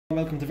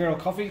Welcome to Vero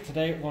Coffee.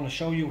 Today I'm going to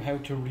show you how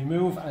to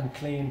remove and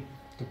clean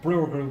the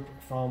Brewer group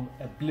from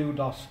a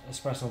BlueDot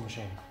espresso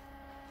machine.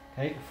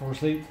 Okay,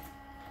 firstly,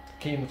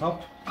 key in the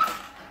top,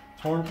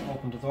 turn,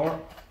 open the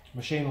door, the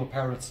machine will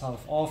power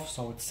itself off,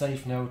 so it's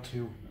safe now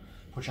to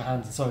put your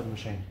hands inside the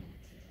machine.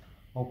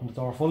 Open the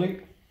door fully,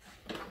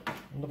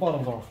 and the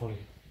bottom door fully.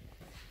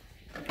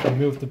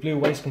 Remove the blue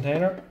waste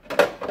container,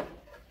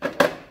 put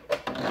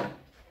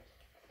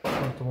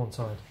to one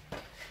side.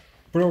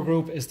 Brewer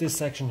group is this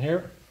section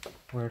here,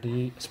 where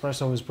the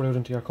espresso is brewed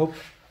into your cup.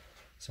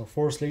 So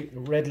firstly, the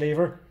red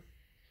lever,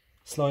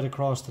 slide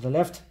across to the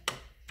left.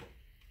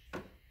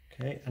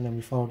 Okay, and then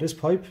we follow this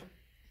pipe.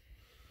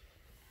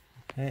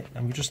 Okay,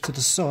 and we just to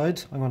the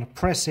side, I'm going to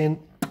press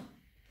in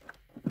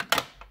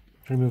to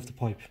remove the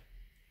pipe.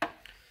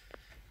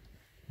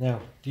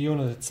 Now, the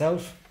unit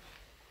itself,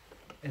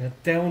 in a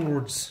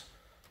downwards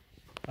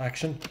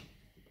action,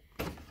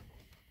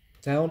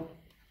 down,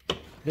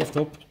 lift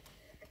up,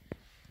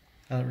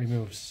 and it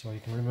removes. So you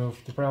can remove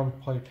the brown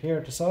pipe here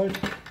at the side.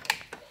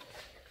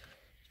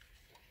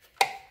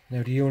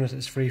 Now the unit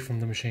is free from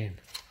the machine.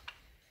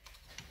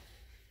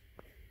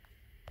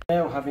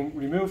 Now, having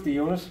removed the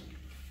unit,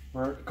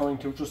 we're going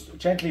to just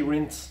gently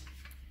rinse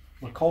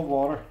with cold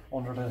water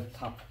under the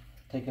tap,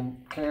 taking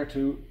care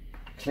to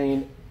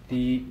clean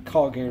the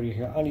cog area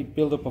here. Any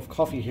build-up of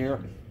coffee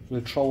here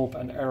will throw up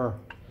an error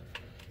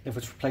if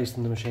it's placed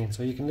in the machine.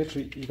 So you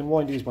can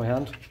wind these by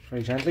hand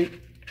very gently.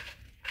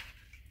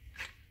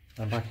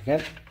 And back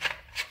again.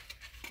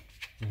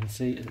 You can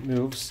see it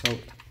moves, so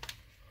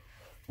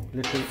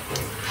literally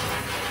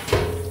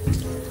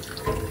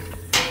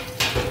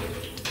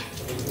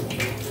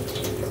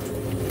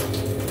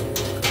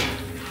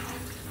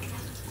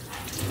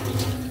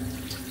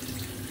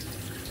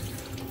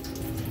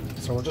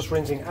so we're just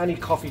rinsing any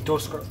coffee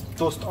dust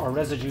or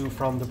residue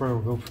from the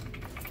brewer group.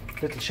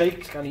 Little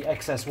shake to get any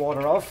excess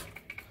water off,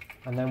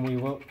 and then we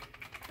will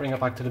bring it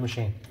back to the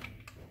machine.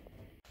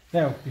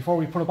 Now, before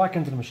we put it back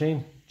into the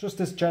machine, just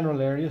this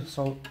general area,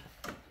 so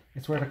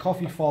it's where the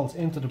coffee falls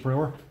into the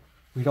brewer.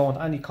 We don't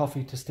want any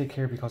coffee to stick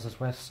here because it's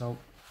wet, so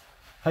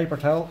paper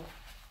towel,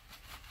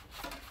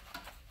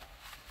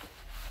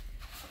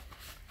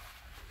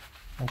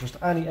 and just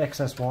any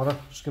excess water,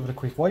 just give it a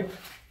quick wipe.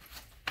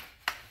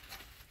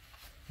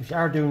 If you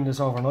are doing this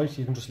overnight,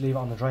 you can just leave it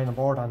on the draining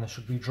board and it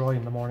should be dry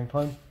in the morning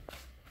time.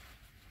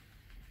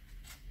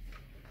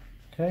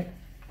 Okay,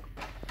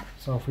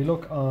 so if we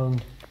look on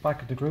the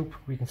back of the group,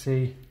 we can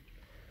see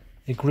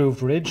a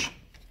grooved ridge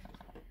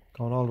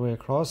going all the way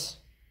across.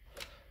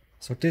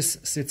 So this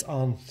sits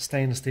on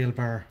stainless steel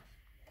bar,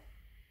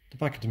 the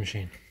back of the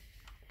machine.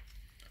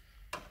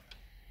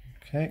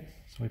 Okay,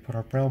 so we put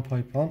our brown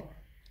pipe on.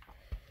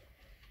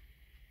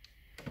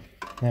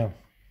 Now,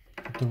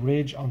 put the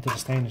ridge onto the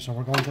stainless, so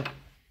we're going to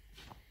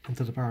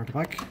into the bar at the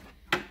back.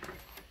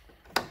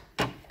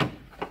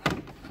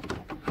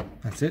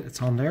 That's it,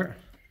 it's on there.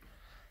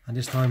 And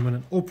this time with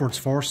an upwards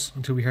force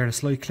until we hear a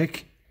slight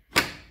click.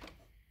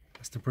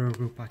 That's the brewer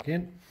group back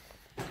in.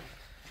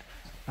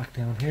 Back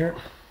down here,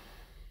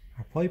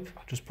 our pipe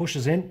just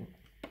pushes in.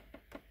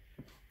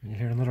 And you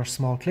hear another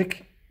small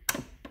click.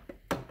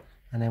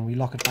 And then we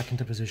lock it back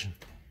into position.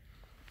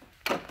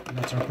 And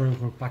that's our brewer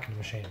group back in the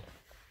machine.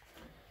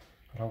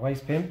 With our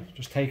waste bin,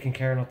 just taking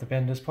care not to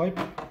bend this pipe.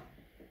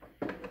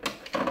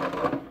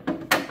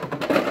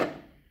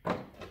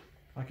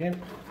 Back in,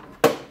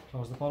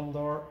 close the bottom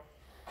door,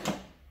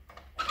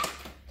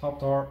 top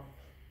door.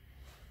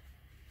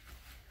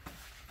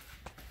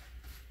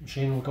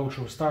 Machine will go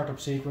through a startup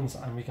sequence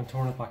and we can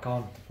turn it back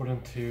on to put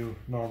into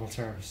normal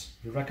service.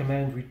 We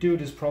recommend we do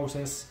this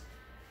process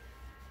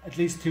at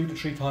least 2 to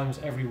 3 times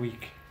every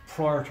week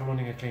prior to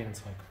running a cleaning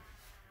cycle.